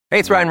Hey,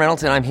 it's Ryan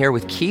Reynolds, and I'm here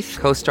with Keith,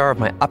 co-star of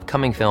my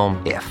upcoming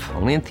film, If,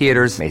 only in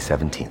theaters May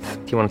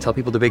 17th. Do you want to tell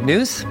people the big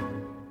news?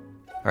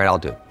 All right, I'll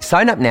do it.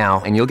 Sign up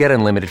now and you'll get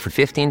unlimited for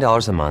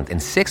 $15 a month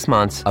and 6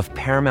 months of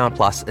Paramount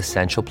Plus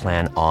Essential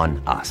Plan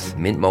on us.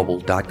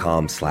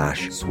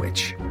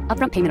 MintMobile.com/switch.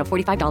 Upfront payment of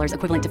 $45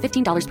 equivalent to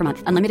 $15 per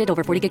month. Unlimited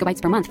over 40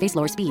 gigabytes per month. Face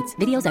lower speeds.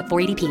 Videos at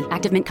 480p.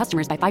 Active Mint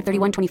customers by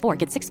 531.24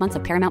 get 6 months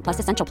of Paramount Plus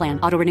Essential Plan.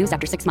 Auto renews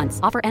after 6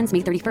 months. Offer ends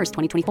May 31st,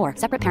 2024.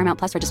 Separate Paramount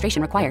Plus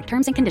registration required.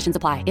 Terms and conditions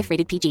apply if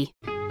rated PG.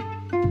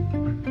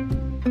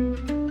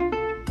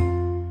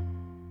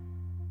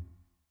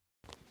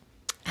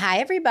 Hi,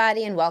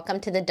 everybody, and welcome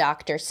to the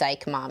Dr.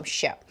 Psych Mom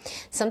Show.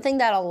 Something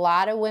that a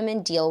lot of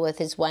women deal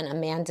with is when a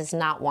man does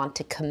not want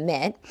to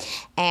commit,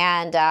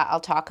 and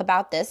I'll talk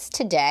about this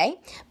today.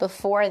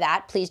 Before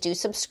that, please do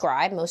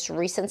subscribe. Most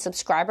recent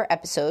subscriber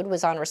episode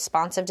was on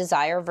responsive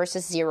desire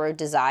versus zero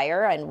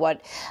desire and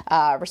what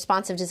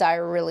responsive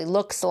desire really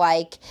looks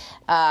like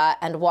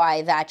and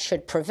why that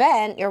should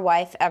prevent your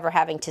wife ever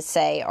having to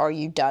say, "Are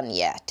you done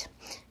yet?"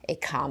 A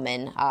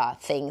common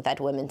thing that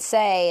women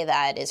say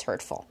that is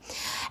hurtful.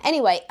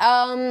 Anyway,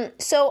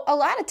 so a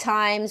lot of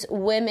times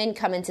women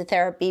come into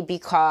therapy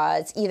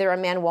because either a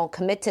man won't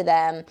commit to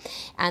them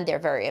and they're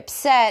very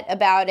upset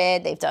about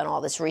it. They've done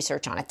all this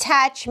research on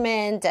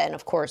attachment, and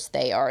of course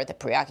they are the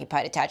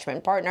preoccupied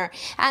attachment partner,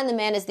 and the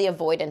man is the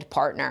avoidant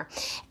partner.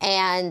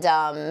 And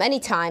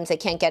many times they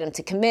can't get him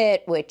to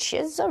commit, which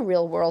is a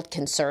real world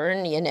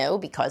concern, you know,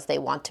 because they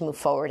want to move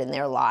forward in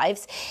their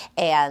lives,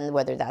 and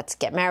whether that's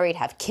get married,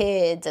 have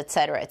kids,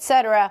 etc.,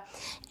 etc.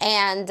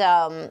 And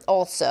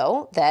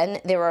also, then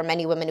there are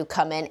many women who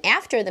come in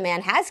after the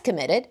man has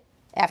committed,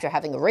 after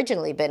having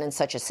originally been in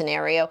such a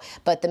scenario,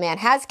 but the man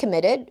has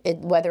committed,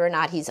 whether or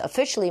not he's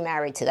officially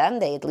married to them.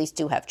 They at least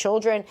do have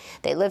children,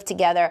 they live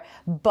together,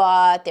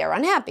 but they're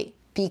unhappy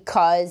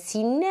because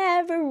he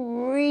never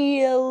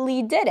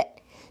really did it.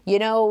 You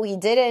know, he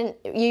didn't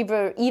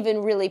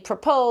even really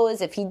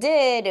propose. If he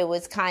did, it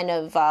was kind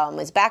of,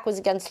 his back was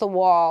against the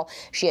wall.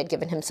 She had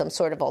given him some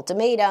sort of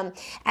ultimatum.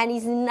 And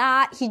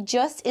he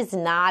just is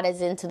not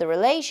as into the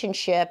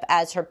relationship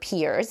as her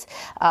peers'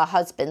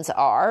 husbands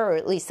are, or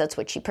at least that's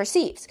what she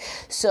perceives.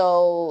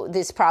 So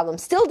this problem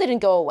still didn't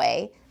go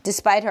away,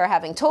 despite her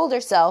having told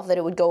herself that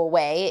it would go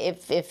away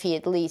if he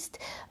at least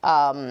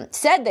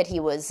said that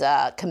he was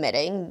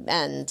committing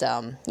and,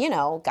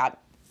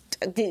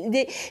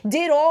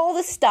 did all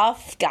the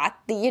stuff, got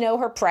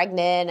her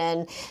pregnant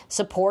and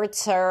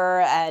supports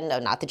her, and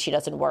not that she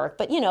doesn't work,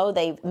 but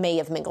they may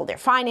have mingled their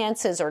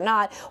finances or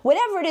not.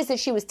 Whatever it is that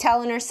she was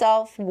telling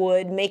herself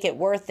would make it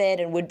worth it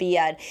and would be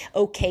an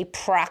okay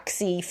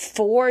proxy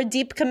for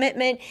deep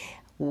commitment.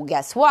 Well,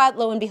 guess what?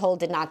 Lo and behold,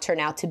 did not turn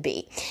out to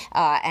be.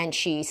 And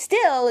she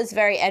still is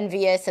very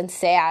envious and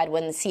sad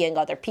when seeing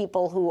other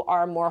people who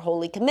are more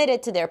wholly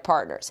committed to their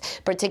partners,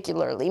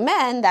 particularly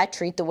men that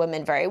treat the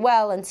women very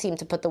well and seem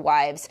to put the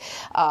wives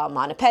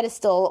on a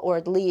pedestal, or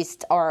at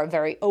least are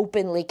very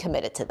openly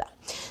committed to them.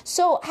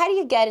 So how do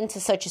you get into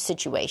such a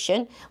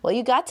situation? Well,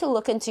 you got to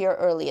look into your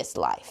earliest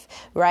life,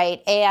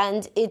 right?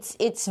 And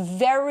it's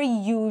very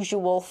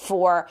usual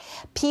for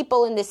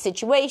people in this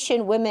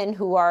situation, women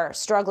who are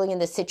struggling in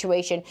this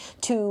situation,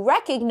 to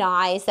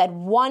recognize that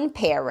one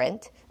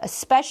parent,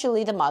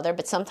 especially the mother,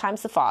 but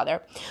sometimes the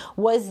father,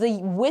 was the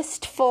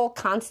wistful,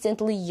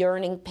 constantly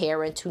yearning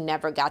parent who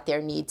never got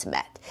their needs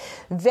met.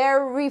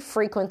 Very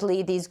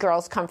frequently, these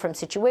girls come from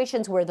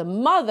situations where the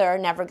mother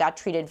never got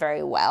treated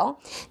very well,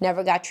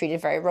 never got treated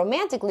very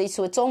romantically,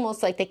 so it's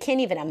almost like they can't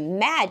even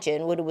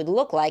imagine what it would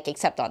look like,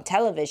 except on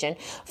television,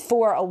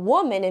 for a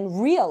woman in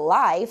real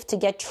life to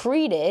get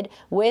treated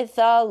with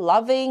a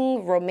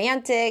loving,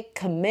 romantic,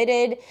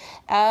 committed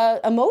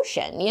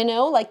emotion,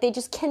 like they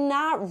just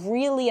cannot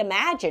really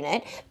imagine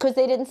it because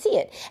they didn't see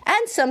it.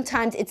 And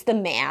sometimes it's the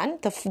man.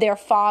 Their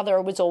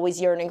father was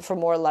always yearning for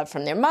more love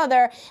from their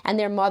mother, and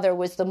their mother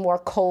was the more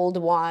cold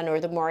one or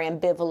the more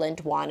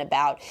ambivalent one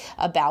about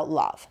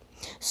love.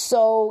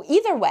 So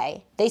either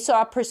way, they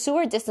saw a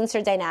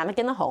pursuer-distancer dynamic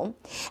in the home,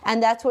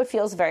 and that's what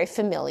feels very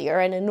familiar.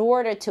 And in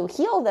order to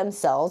heal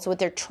themselves, what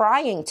they're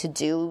trying to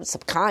do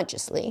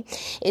subconsciously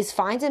is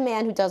find a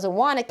man who doesn't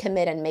want to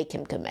commit and make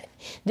him commit.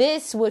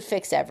 This would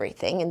fix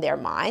everything in their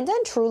mind,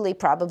 and truly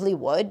probably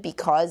would,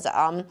 because,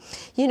 of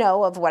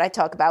what I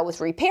talk about with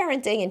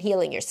reparenting and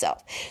healing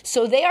yourself.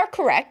 So they are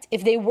correct.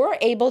 If they were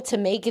able to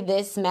make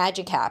this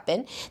magic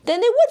happen,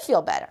 then they would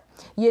feel better.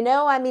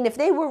 If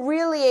they were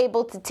really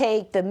able to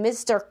take the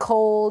Mr.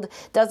 Cold,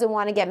 doesn't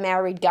want to get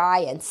married guy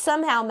and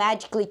somehow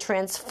magically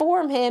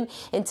transform him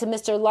into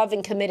Mr.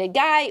 Loving, committed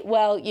guy,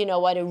 well, you know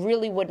what? It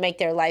really would make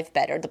their life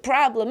better. The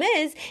problem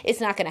is,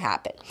 it's not going to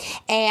happen.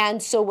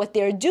 And so what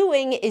they're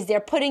doing is they're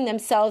putting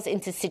themselves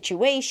into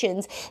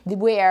situations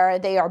where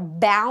they are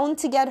bound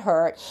to get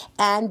hurt,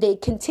 and they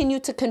continue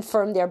to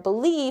confirm their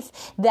belief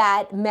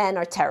that men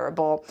are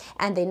terrible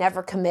and they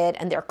never commit,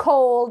 and they're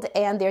cold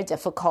and they're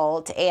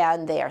difficult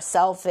and they are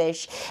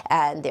selfish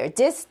and they're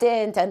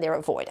distant and they're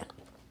avoidant.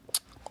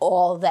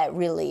 all that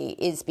really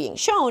is being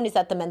shown is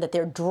that the men that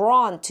they're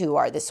drawn to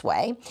are this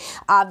way.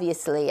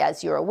 Obviously,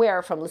 as you're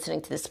aware from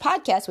listening to this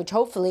podcast, which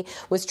hopefully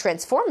was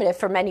transformative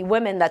for many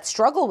women that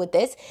struggle with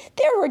this,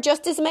 there were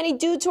just as many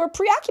dudes who are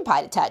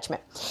preoccupied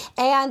attachment.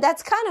 And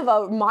that's kind of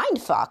a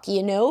mind fuck,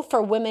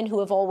 for women who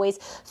have always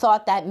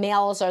thought that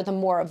males are the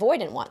more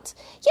avoidant ones.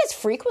 Yes,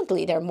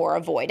 frequently they're more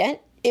avoidant.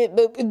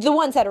 The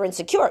ones that are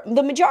insecure,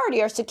 the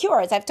majority are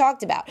secure, as I've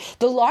talked about.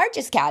 The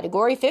largest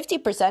category,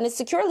 50%, is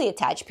securely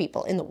attached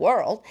people in the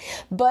world.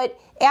 But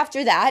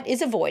after that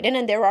is avoidant,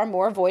 and there are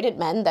more avoidant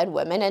men than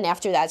women, and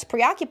after that's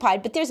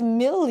preoccupied. But there's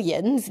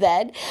millions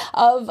then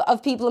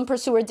of people in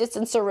pursuer,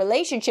 distancer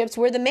relationships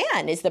where the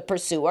man is the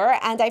pursuer.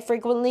 And I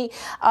frequently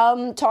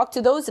talk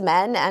to those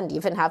men and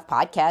even have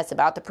podcasts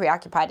about the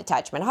preoccupied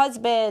attachment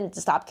husband,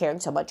 to stop caring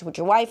so much what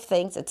your wife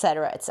thinks,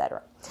 etc.,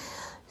 etc.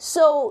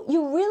 So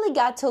you really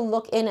got to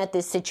look in at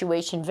this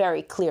situation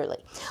very clearly.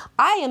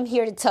 I am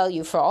here to tell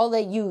you, for all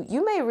that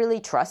you may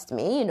really trust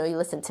me, you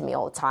listen to me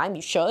all the time,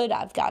 you should.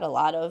 I've got a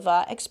lot of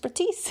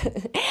expertise.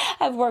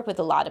 I've worked with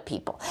a lot of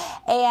people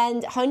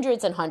and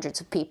hundreds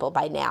of people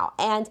by now.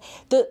 And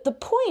the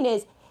point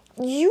is,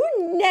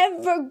 you're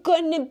never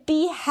going to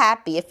be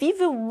happy. If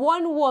even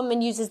one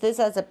woman uses this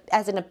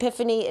as an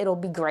epiphany, it'll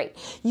be great.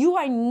 You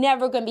are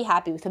never going to be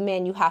happy with a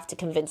man you have to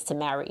convince to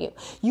marry you.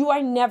 You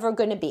are never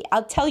going to be.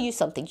 I'll tell you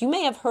something. You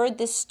may have heard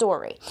this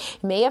story.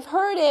 You may have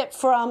heard it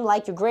from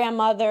like your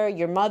grandmother,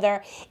 your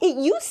mother. It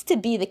used to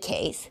be the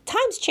case.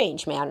 Times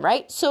change, man,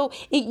 right? So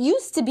it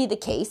used to be the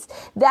case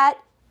that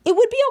it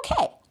would be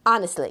okay.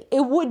 Honestly,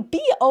 it would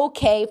be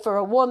okay for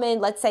a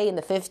woman, let's say in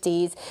the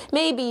 50s,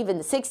 maybe even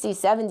the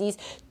 60s, 70s,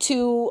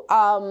 to,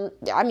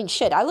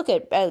 I look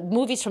at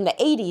movies from the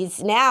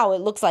 80s. Now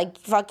it looks like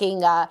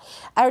fucking, I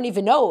don't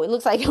even know. It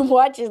looks like I'm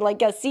watching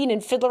like a scene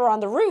in Fiddler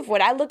on the Roof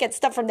when I look at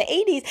stuff from the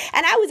 80s,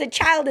 and I was a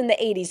child in the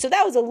 80s. So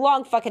that was a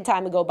long fucking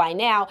time ago by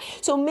now.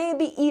 So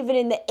maybe even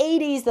in the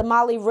 80s, the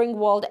Molly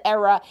Ringwald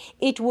era,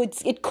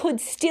 it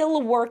could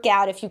still work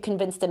out if you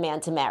convinced a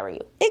man to marry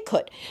you. It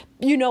could.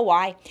 You know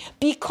why?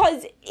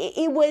 Because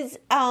it was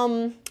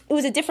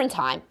a different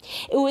time.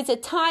 It was a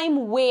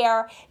time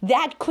where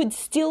that could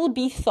still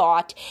be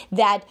thought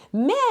that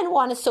men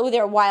want to sow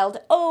their wild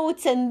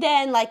oats, and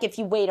then like if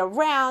you wait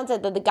around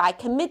and then the guy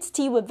commits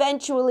to you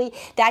eventually,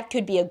 that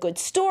could be a good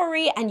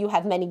story, and you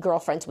have many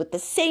girlfriends with the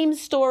same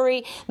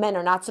story. Men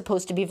are not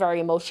supposed to be very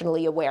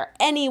emotionally aware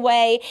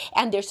anyway,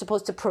 and they're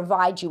supposed to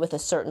provide you with a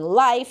certain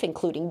life,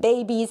 including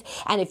babies,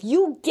 and if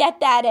you get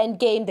that end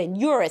game, then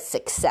you're a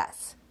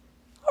success.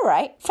 All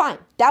right, fine.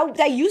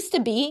 That used to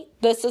be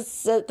the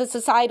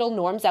societal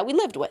norms that we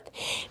lived with.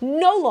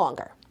 No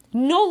longer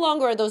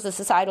are those the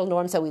societal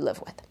norms that we live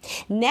with.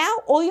 Now,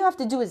 all you have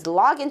to do is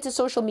log into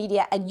social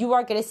media and you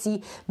are going to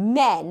see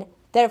men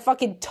that are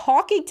fucking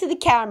talking to the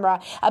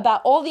camera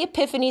about all the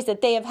epiphanies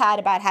that they have had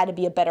about how to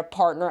be a better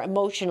partner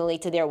emotionally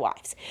to their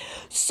wives.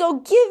 So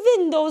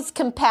given those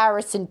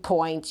comparison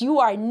points, you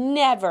are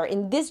never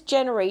in this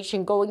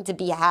generation going to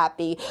be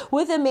happy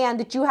with a man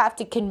that you have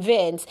to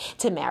convince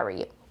to marry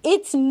you.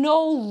 It's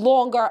no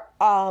longer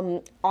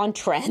on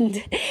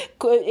trend.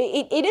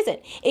 It isn't.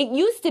 It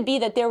used to be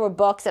that there were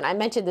books, and I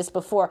mentioned this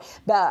before,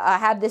 but I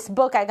have this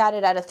book, I got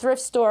it at a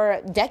thrift store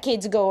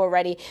decades ago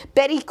already,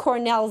 Betty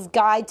Cornell's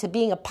Guide to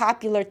Being a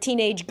Popular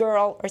Teenage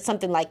Girl, or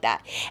something like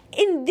that.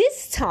 In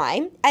this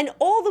time, and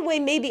all the way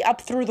maybe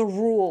up through the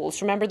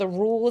rules, remember the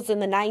rules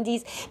in the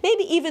 90s?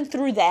 Maybe even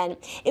through then,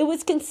 it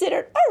was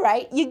considered, all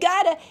right, you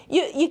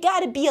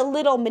gotta be a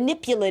little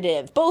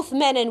manipulative. Both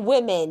men and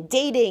women,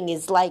 dating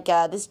is like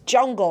this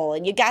jungle,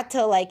 and you got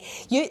to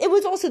it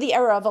was also the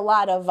era of a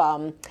lot of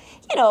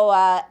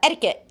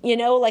etiquette,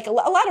 like a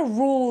lot of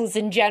rules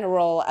in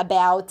general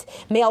about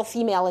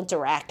male-female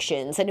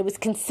interactions, and it was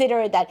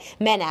considered that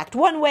men act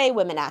one way,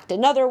 women act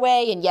another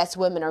way, and yes,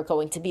 women are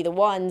going to be the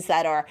ones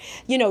that are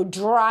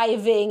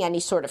driving any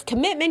sort of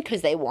commitment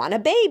because they want a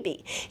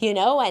baby,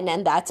 and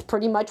then that's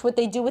pretty much what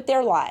they do with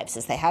their lives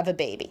is they have a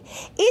baby.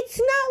 It's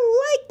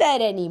not like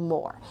that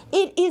anymore.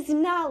 It is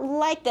not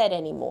like that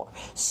anymore.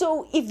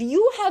 So if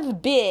you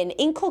have been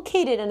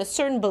inculcated in a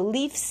certain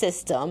belief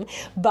system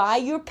by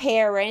your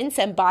parents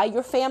and by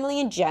your family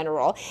in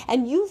general,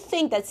 and you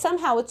think that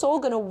somehow it's all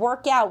going to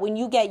work out when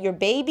you get your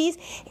babies,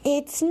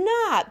 it's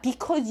not,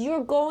 because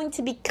you're going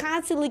to be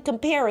constantly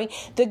comparing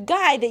the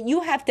guy that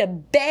you have to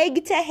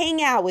beg to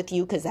hang out with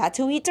you, because that's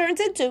who he turns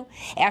into.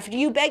 After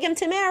you beg him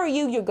to marry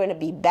you, you're going to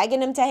be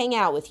begging him to hang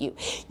out with you.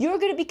 You're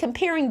going to be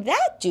comparing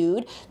that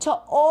dude to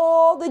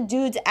all the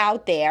dudes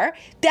out there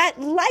that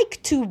like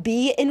to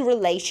be in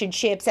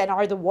relationships and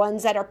are the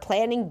ones that are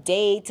planning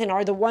dates and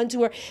are the ones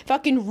who are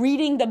fucking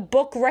reading the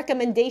book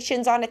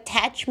recommendations on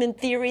attachment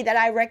theory that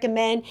I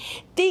recommend.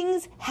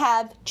 Things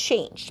have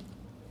changed.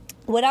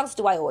 What else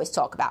do I always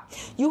talk about?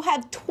 You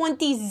have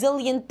 20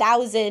 zillion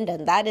thousand,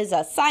 and that is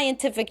a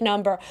scientific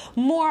number,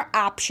 more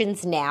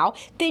options now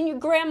than your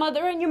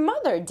grandmother and your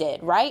mother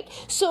did, right?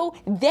 So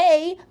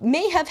they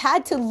may have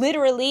had to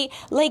literally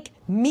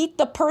meet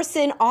the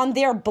person on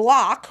their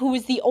block who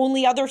is the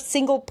only other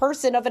single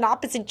person of an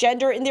opposite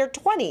gender in their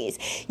 20s,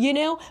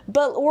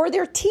 or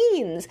their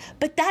teens.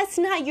 But that's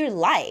not your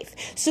life.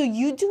 So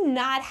you do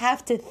not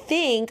have to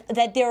think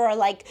that there are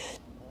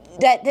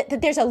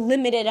that there's a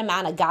limited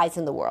amount of guys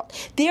in the world.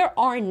 There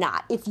are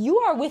not. If you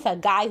are with a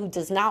guy who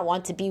does not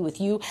want to be with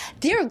you,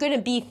 there are going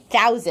to be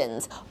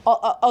thousands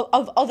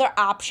of other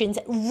options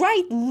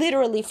right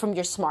literally from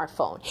your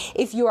smartphone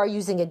if you are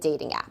using a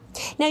dating app.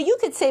 Now, you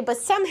could say, but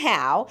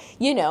somehow,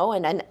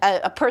 and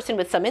a person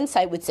with some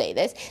insight would say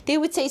this, they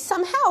would say,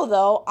 somehow,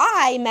 though,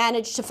 I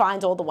managed to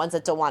find all the ones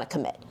that don't want to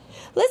commit.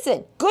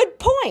 Listen, good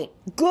point.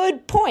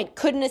 Good point.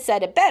 Couldn't have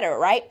said it better,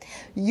 right?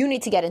 You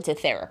need to get into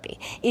therapy.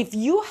 If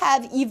you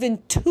have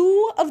even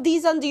 2 of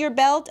these under your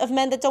belt of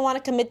men that don't want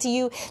to commit to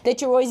you, that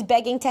you're always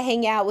begging to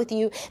hang out with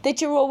you,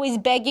 that you're always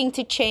begging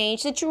to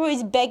change, that you're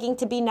always begging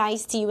to be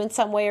nice to you in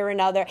some way or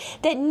another,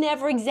 that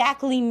never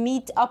exactly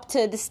meet up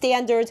to the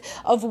standards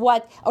of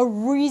what a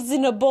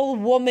reasonable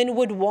woman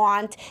would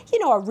want,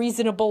 a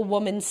reasonable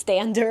woman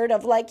standard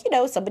of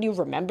somebody who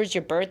remembers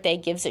your birthday,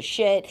 gives a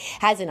shit,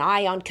 has an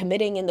eye on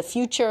committing in the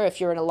future if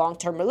you're in a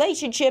long-term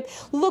relationship,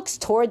 looks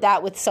toward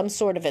that with some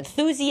sort of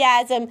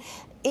enthusiasm.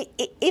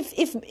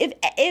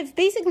 If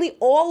basically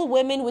all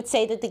women would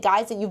say that the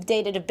guys that you've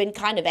dated have been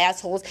kind of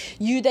assholes,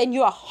 then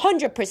you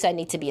 100%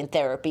 need to be in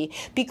therapy,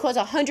 because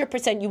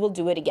 100% you will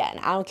do it again.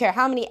 I don't care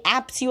how many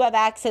apps you have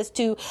access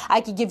to.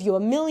 I could give you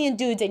 1 million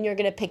dudes and you're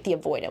going to pick the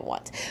avoidant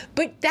ones.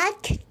 But that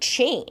can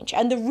change.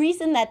 And the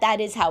reason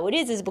that is how it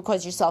is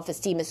because your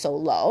self-esteem is so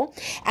low,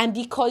 and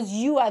because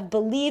you have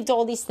believed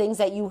all these things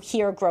that you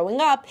hear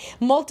growing up,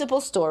 multiple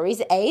stories,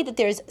 that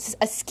there's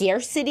a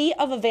scarcity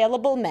of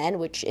available men,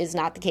 which is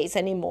not the case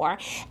anymore,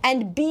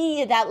 and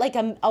B, that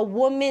a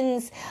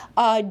woman's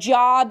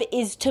job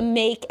is to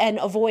make an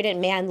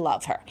avoidant man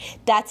love her.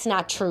 That's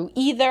not true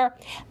either.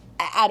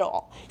 At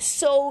all.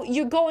 So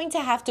you're going to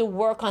have to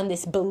work on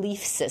this belief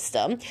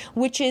system,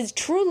 which is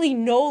truly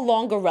no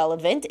longer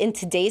relevant in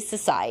today's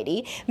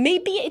society.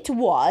 Maybe it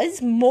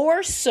was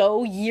more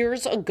so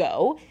years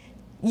ago.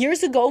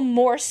 Years ago,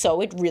 more so,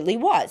 it really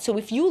was. So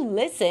if you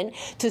listen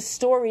to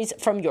stories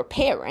from your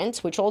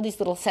parents, which all these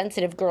little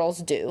sensitive girls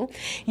do,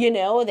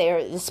 they're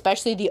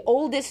especially the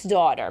oldest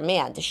daughter,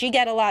 man, does she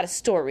get a lot of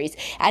stories.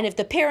 And if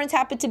the parents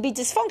happen to be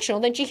dysfunctional,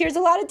 then she hears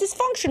a lot of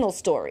dysfunctional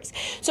stories.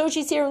 So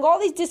she's hearing all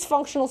these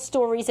dysfunctional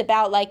stories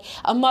about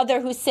a mother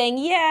who's saying,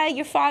 yeah,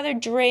 your father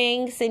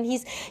drinks and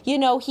he's,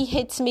 he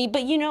hits me,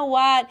 but you know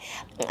what?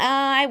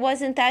 I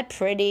wasn't that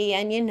pretty,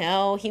 and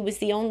he was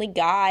the only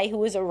guy who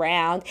was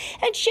around.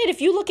 And shit, if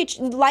you look at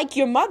like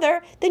your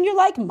mother, then you're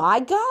like, my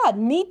God,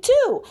 me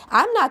too.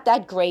 I'm not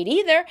that great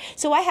either.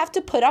 So I have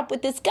to put up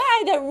with this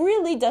guy that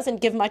really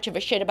doesn't give much of a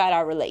shit about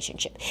our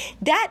relationship.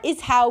 That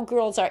is how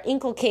girls are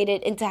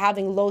inculcated into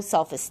having low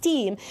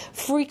self-esteem.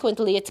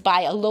 Frequently, it's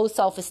by a low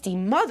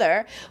self-esteem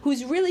mother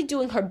who's really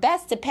doing her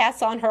best to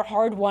pass on her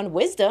hard-won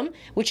wisdom,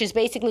 which is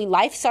basically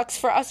life sucks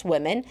for us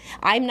women.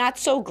 I'm not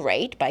so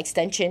great. By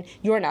extension,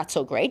 you're not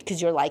so great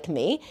because you're like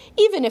me.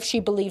 Even if she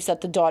believes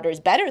that the daughter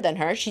is better than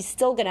her, she's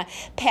still going to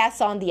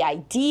pass on the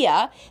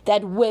idea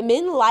that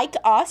women like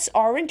us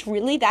aren't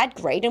really that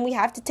great and we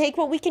have to take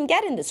what we can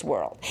get in this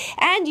world.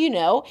 And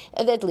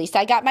at least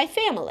I got my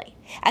family.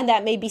 And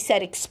that may be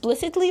said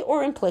explicitly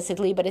or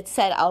implicitly, but it's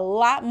said a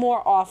lot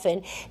more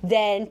often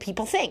than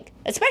people think,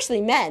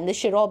 especially men. This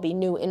should all be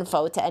new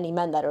info to any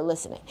men that are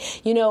listening.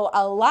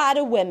 A lot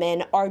of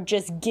women are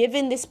just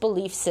given this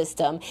belief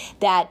system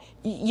that,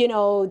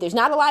 there's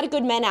not a lot of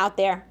good men out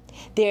there.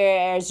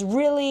 There's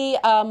really,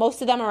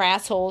 most of them are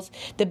assholes.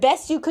 The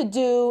best you could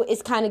do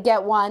is kind of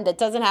get one that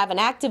doesn't have an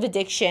active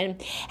addiction,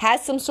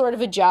 has some sort of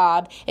a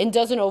job, and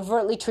doesn't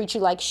overtly treat you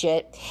like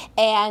shit.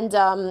 And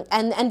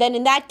then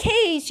in that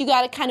case, you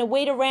got to kind of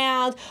wait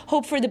around,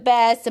 hope for the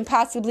best, and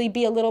possibly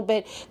be a little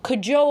bit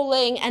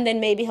cajoling, and then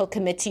maybe he'll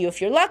commit to you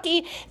if you're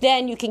lucky.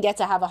 Then you can get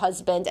to have a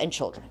husband and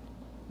children.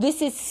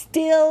 This is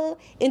still,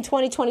 in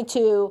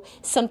 2022,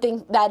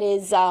 something that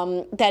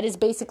is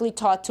basically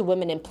taught to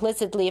women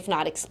implicitly, if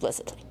not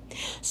explicitly.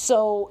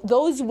 So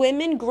those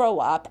women grow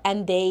up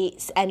and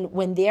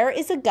when there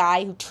is a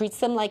guy who treats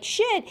them like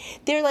shit,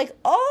 they're like,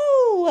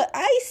 oh,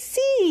 I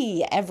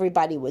see.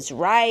 Everybody was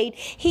right.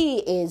 He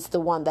is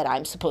the one that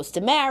I'm supposed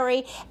to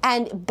marry.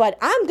 But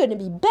I'm going to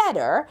be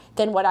better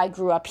than what I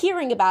grew up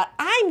hearing about.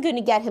 I'm going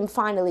to get him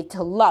finally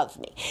to love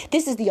me.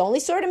 This is the only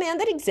sort of man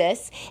that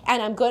exists.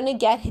 And I'm going to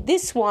get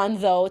this one,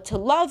 though, to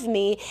love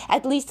me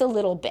at least a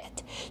little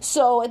bit.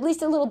 So at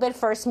least a little bit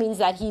first means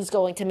that he's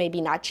going to maybe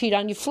not cheat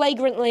on you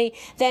flagrantly.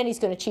 Then he's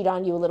going to cheat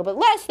on you a little bit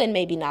less, then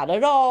maybe not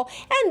at all,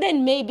 and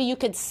then maybe you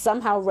could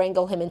somehow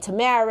wrangle him into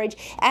marriage,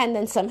 and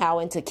then somehow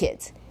into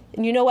kids.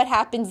 And you know what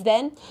happens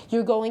then?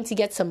 You're going to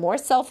get some more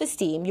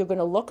self-esteem. You're going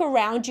to look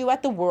around you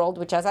at the world,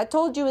 which, as I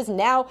told you, is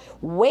now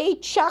way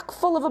chock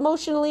full of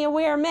emotionally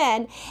aware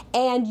men.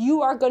 And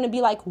you are going to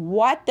be like,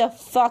 what the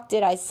fuck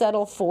did I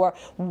settle for?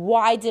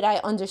 Why did I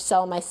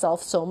undersell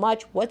myself so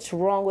much? What's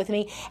wrong with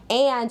me?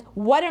 And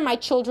what are my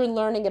children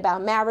learning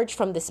about marriage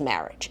from this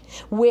marriage?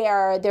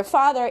 Where their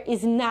father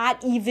is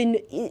not even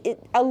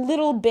a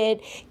little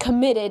bit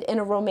committed in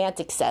a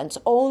romantic sense,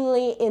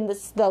 only in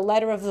the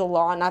letter of the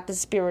law, not the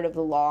spirit of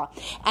the law,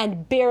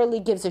 and barely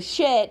gives a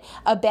shit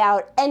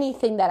about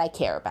anything that I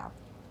care about.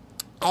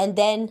 And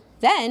then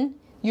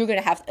you're going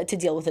to have to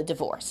deal with a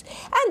divorce.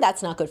 And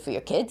that's not good for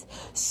your kids.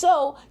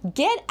 So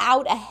get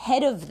out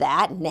ahead of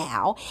that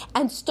now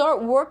and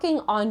start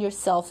working on your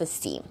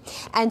self-esteem.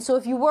 And so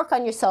if you work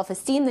on your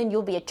self-esteem, then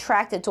you'll be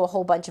attracted to a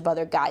whole bunch of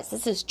other guys.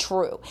 This is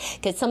true.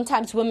 Because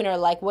sometimes women are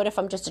like, what if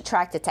I'm just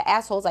attracted to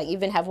assholes? I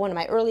even have one of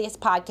my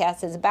earliest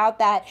podcasts is about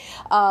that.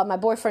 My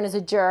boyfriend is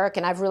a jerk,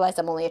 and I've realized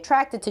I'm only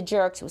attracted to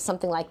jerks. It was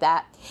something like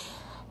that.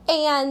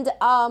 And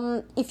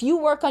if you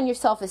work on your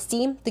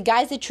self-esteem, the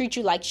guys that treat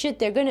you like shit,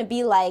 they're going to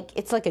be like,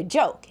 it's like a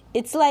joke.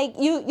 It's like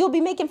you'll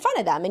be making fun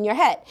of them in your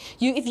head.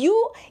 If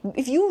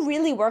you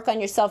really work on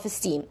your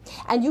self-esteem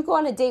and you go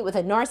on a date with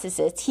a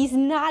narcissist, he's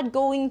not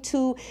going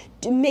to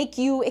make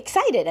you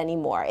excited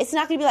anymore. It's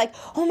not going to be like,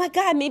 oh my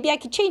God, maybe I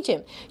could change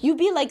him. You'd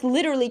be like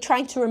literally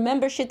trying to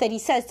remember shit that he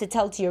says to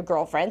tell to your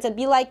girlfriends and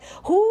be like,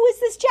 who is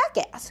this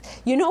jackass?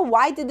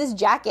 Why did this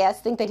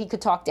jackass think that he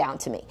could talk down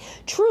to me?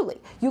 Truly,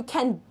 you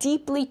can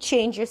deeply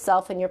change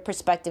yourself and your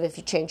perspective if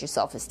you change your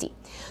self-esteem.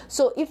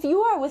 So if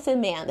you are with a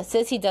man that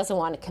says he doesn't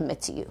want to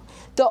commit to you,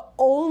 the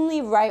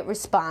only right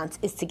response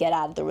is to get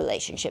out of the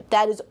relationship.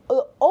 That is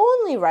the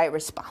only right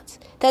response.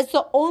 That's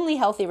the only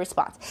healthy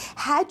response.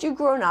 Had you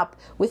grown up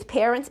with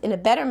parents in a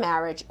better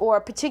marriage,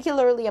 or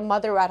particularly a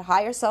mother who had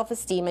higher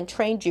self-esteem and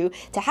trained you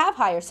to have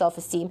higher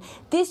self-esteem,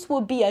 this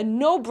would be a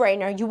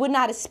no-brainer. You would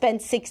not have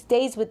spent 6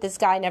 days with this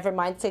guy, never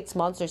mind 6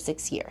 months or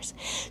 6 years.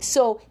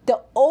 So the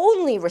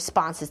only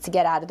response is to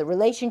get out of the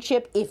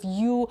relationship if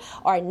you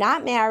are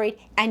not married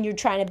and you're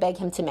trying to beg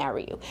him to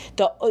marry you.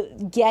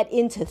 Get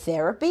into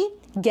therapy.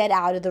 Get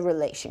out of the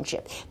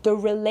relationship. The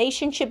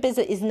relationship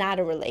is not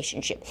a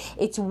relationship.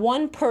 It's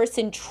one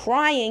person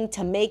trying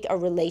to make a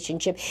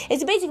relationship.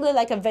 It's basically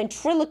like a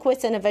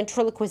ventriloquist and a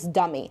ventriloquist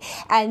dummy.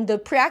 And the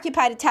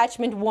preoccupied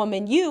attachment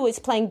woman, you, is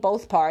playing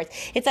both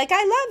parts. It's like,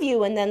 I love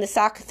you. And then the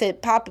sock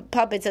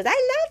puppet says, I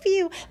love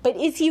you. But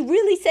is he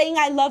really saying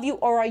I love you,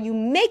 or are you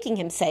making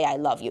him say I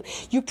love you?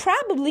 You're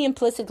probably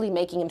implicitly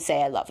making him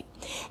say I love you.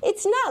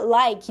 It's not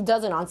like he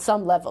doesn't on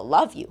some level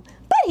love you,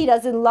 but he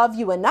doesn't love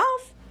you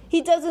enough.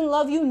 He doesn't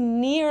love you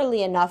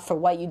nearly enough for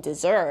what you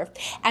deserve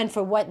and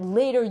for what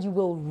later you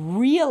will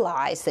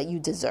realize that you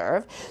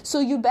deserve.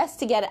 So you best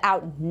to get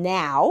out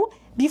now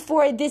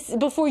before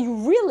you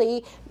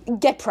really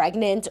get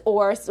pregnant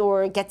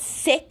or get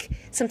sick.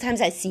 Sometimes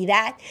I see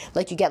that.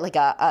 Like you get like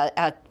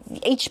a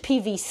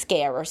HPV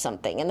scare or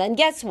something. And then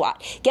guess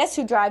what? Guess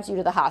who drives you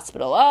to the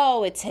hospital?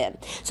 Oh, it's him.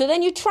 So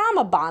then you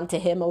trauma bond to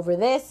him over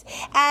this.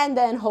 And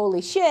then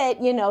holy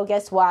shit,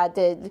 guess what?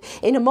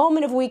 In a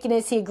moment of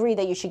weakness, he agreed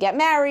that you should get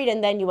married.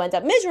 And then you end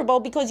up miserable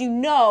because you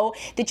know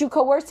that you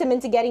coerced him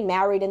into getting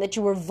married and that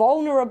you were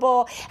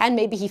vulnerable. And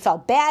maybe he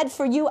felt bad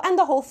for you. And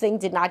the whole thing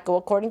did not go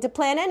according to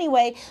plan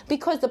anyway,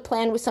 because the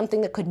plan was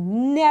something that could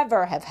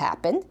never have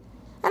happened.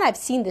 And I've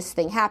seen this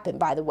thing happen,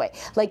 by the way.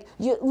 Like,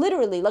 you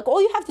literally, like,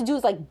 all you have to do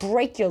is, like,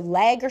 break your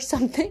leg or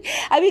something.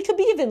 I mean, it could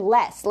be even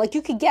less. Like,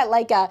 you could get,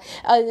 like, a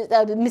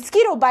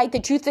mosquito bite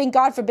that you think,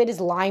 God forbid, is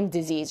Lyme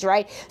disease,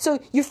 right? So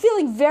you're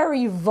feeling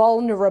very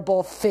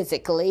vulnerable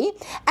physically.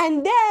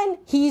 And then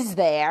he's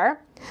there.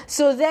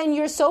 So then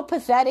you're so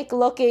pathetic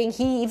looking,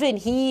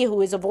 he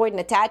who is avoidant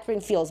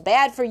attachment feels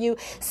bad for you.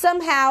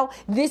 Somehow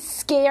this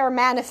scare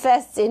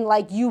manifests in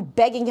like you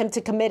begging him to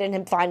commit and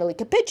him finally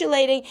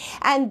capitulating,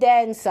 and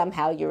then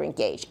somehow you're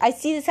engaged. I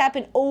see this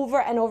happen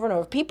over and over and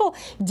over. People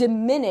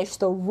diminish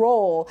the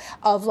role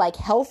of like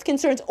health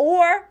concerns,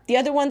 or the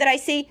other one that I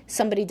see,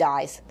 somebody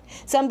dies.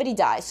 Somebody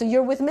dies. So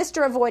you're with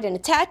Mr. Avoidant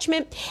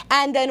Attachment,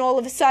 and then all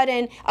of a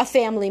sudden a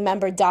family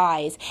member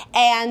dies.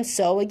 And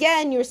so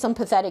again, you're some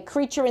pathetic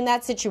creature in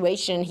that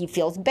situation. He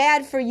feels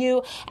bad for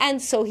you,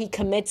 and so he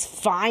commits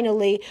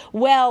finally.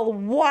 Well,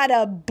 what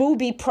a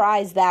booby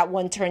prize that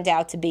one turned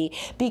out to be,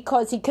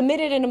 because he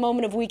committed in a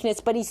moment of weakness,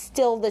 but he's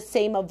still the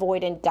same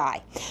avoidant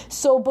guy.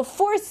 So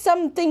before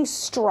something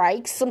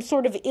strikes, some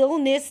sort of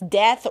illness,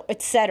 death,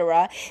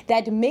 etc.,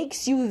 that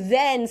makes you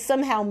then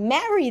somehow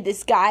marry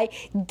this guy,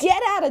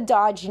 get out of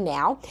Dodge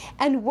now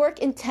and work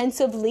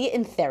intensively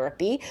in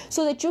therapy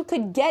so that you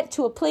could get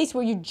to a place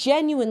where you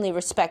genuinely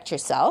respect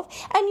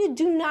yourself and you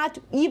do not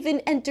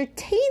even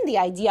entertain the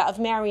idea of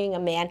marrying a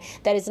man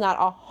that is not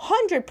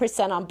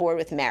 100% on board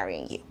with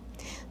marrying you.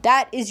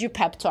 That is your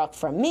pep talk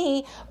from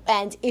me.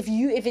 And if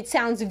it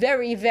sounds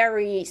very,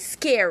 very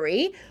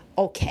scary,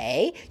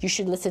 Okay, you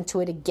should listen to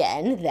it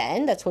again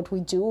then. That's what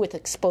we do with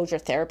exposure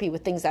therapy,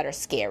 with things that are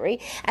scary.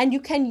 And you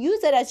can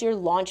use it as your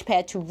launch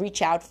pad to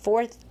reach out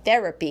for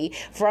therapy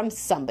from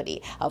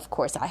somebody. Of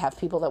course, I have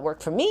people that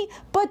work for me,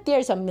 but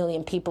there's a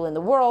million people in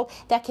the world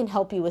that can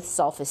help you with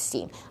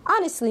self-esteem.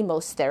 Honestly,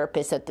 most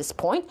therapists at this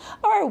point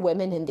are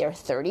women in their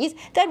 30s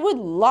that would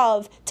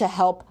love to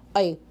help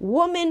a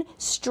woman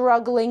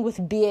struggling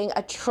with being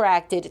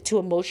attracted to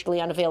emotionally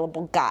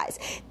unavailable guys.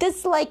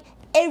 This, like,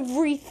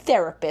 every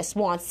therapist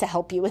wants to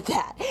help you with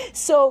that.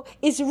 So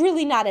it's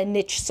really not a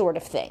niche sort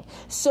of thing.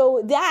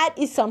 So that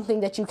is something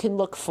that you can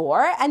look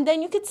for. And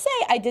then you could say,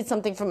 I did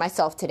something for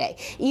myself today.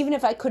 Even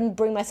if I couldn't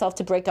bring myself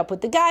to break up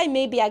with the guy,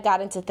 maybe I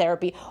got into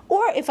therapy.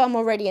 Or if I'm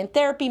already in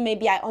therapy,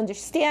 maybe I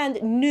understand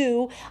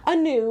anew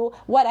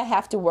what I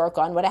have to work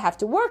on. What I have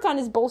to work on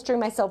is bolstering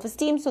my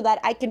self-esteem so that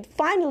I can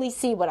finally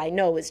see what I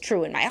know is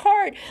true in my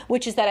heart,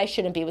 which is that I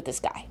shouldn't be with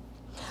this guy.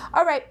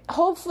 All right,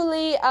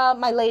 hopefully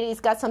my ladies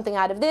got something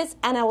out of this,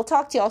 and I will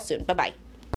talk to y'all soon. Bye-bye.